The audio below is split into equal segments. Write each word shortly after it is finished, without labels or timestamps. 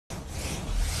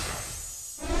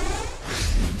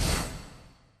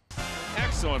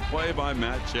Excellent play by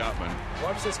Matt Chapman.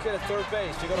 Watch this kid at third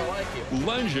base. You're going to like it.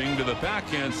 Lunging to the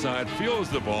backhand side,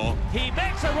 feels the ball. He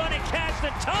makes a running catch,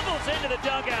 then tumbles into the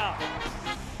dugout.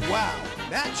 Wow,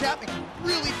 Matt Chapman can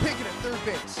really pick it at third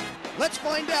base. Let's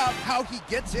find out how he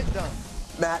gets it done.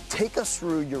 Matt, take us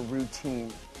through your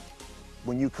routine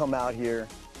when you come out here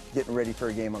getting ready for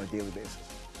a game on a daily basis.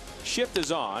 Shift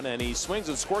is on, and he swings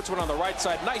and squirts one on the right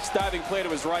side. Nice diving play to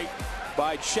his right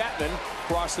by Chapman.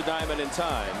 Cross the diamond in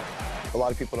time. A lot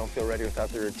of people don't feel ready without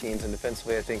their routines, and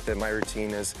defensively I think that my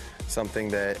routine is something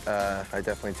that I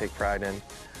definitely take pride in.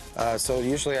 So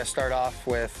usually I start off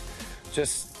with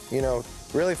just,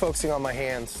 really focusing on my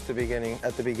hands at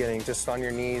the beginning, just on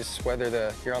your knees,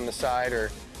 whether you're on the side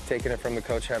or taking it from the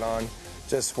coach head on.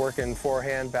 Just working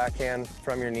forehand, backhand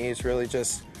from your knees, really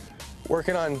just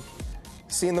working on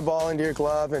seeing the ball into your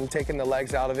glove and taking the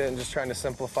legs out of it and just trying to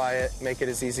simplify it, make it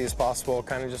as easy as possible,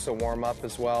 kind of just a warm-up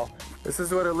as well. This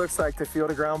is what it looks like to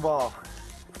field a ground ball.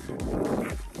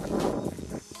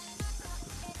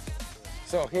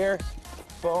 So here,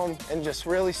 boom, and just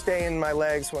really stay in my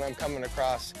legs when I'm coming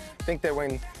across. I think that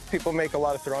when people make a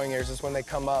lot of throwing errors is when they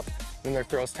come up and their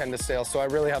throws tend to sail. So I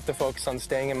really have to focus on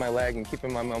staying in my leg and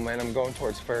keeping my momentum going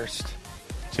towards first.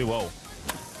 2-0.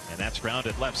 And that's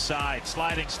grounded left side.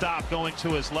 Sliding stop going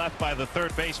to his left by the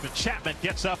third baseman. Chapman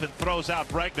gets up and throws out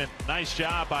Bregman. Nice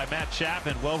job by Matt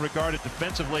Chapman. Well regarded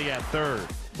defensively at third.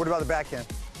 What about the backhand?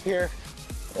 Here,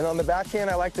 and on the backhand,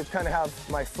 I like to kind of have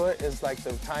my foot as like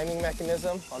the timing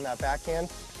mechanism on that backhand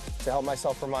to help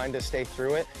myself remind to stay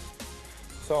through it.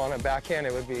 So on a backhand,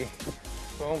 it would be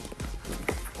boom,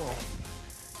 boom,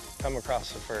 come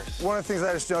across the first. One of the things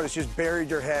I just noticed, you just buried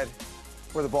your head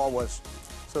where the ball was.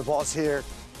 So the ball's here,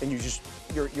 and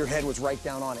your head was right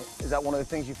down on it. Is that one of the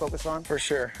things you focus on? For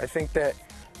sure. I think that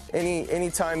any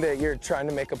time that you're trying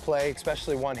to make a play,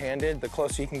 especially one-handed, the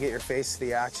closer you can get your face to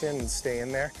the action and stay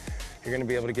in there, you're going to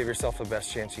be able to give yourself the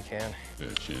best chance you can.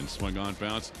 Pitch and swing on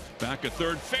bounce. Back at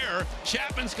third, fair.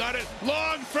 Chapman's got it.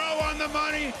 Long throw on the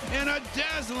money, and a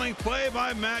dazzling play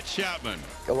by Matt Chapman.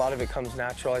 A lot of it comes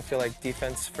natural. I feel like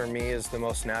defense for me is the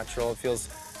most natural.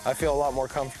 I feel a lot more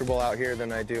comfortable out here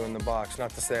than I do in the box.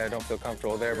 Not to say I don't feel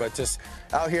comfortable there, but just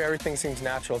out here everything seems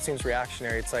natural. It seems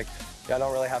reactionary. It's like I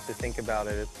don't really have to think about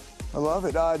it. I love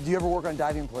it. Do you ever work on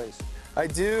diving plays? I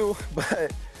do,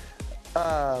 but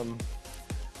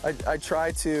I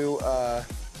try to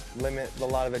limit a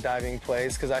lot of the diving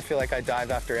plays because I feel like I dive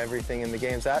after everything in the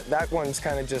games. That one's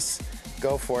kind of just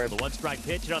go for it. The one-strike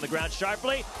pitch and on the ground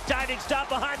sharply. Diving stop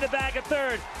behind the bag at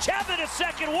third. Chapman to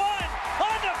second, one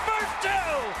on the first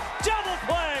two. Double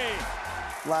play.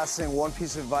 Last thing, one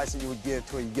piece of advice that you would give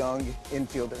to a young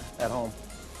infielder at home?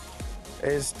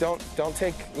 Is don't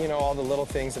take all the little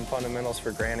things and fundamentals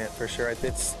for granted. For sure,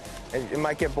 it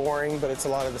might get boring, but it's a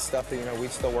lot of the stuff that we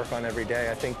still work on every day.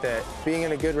 I think that being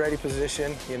in a good ready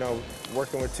position,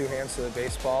 working with two hands to the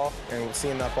baseball and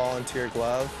seeing that ball into your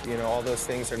glove, all those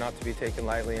things are not to be taken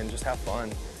lightly, and just have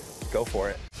fun. Go for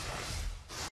it.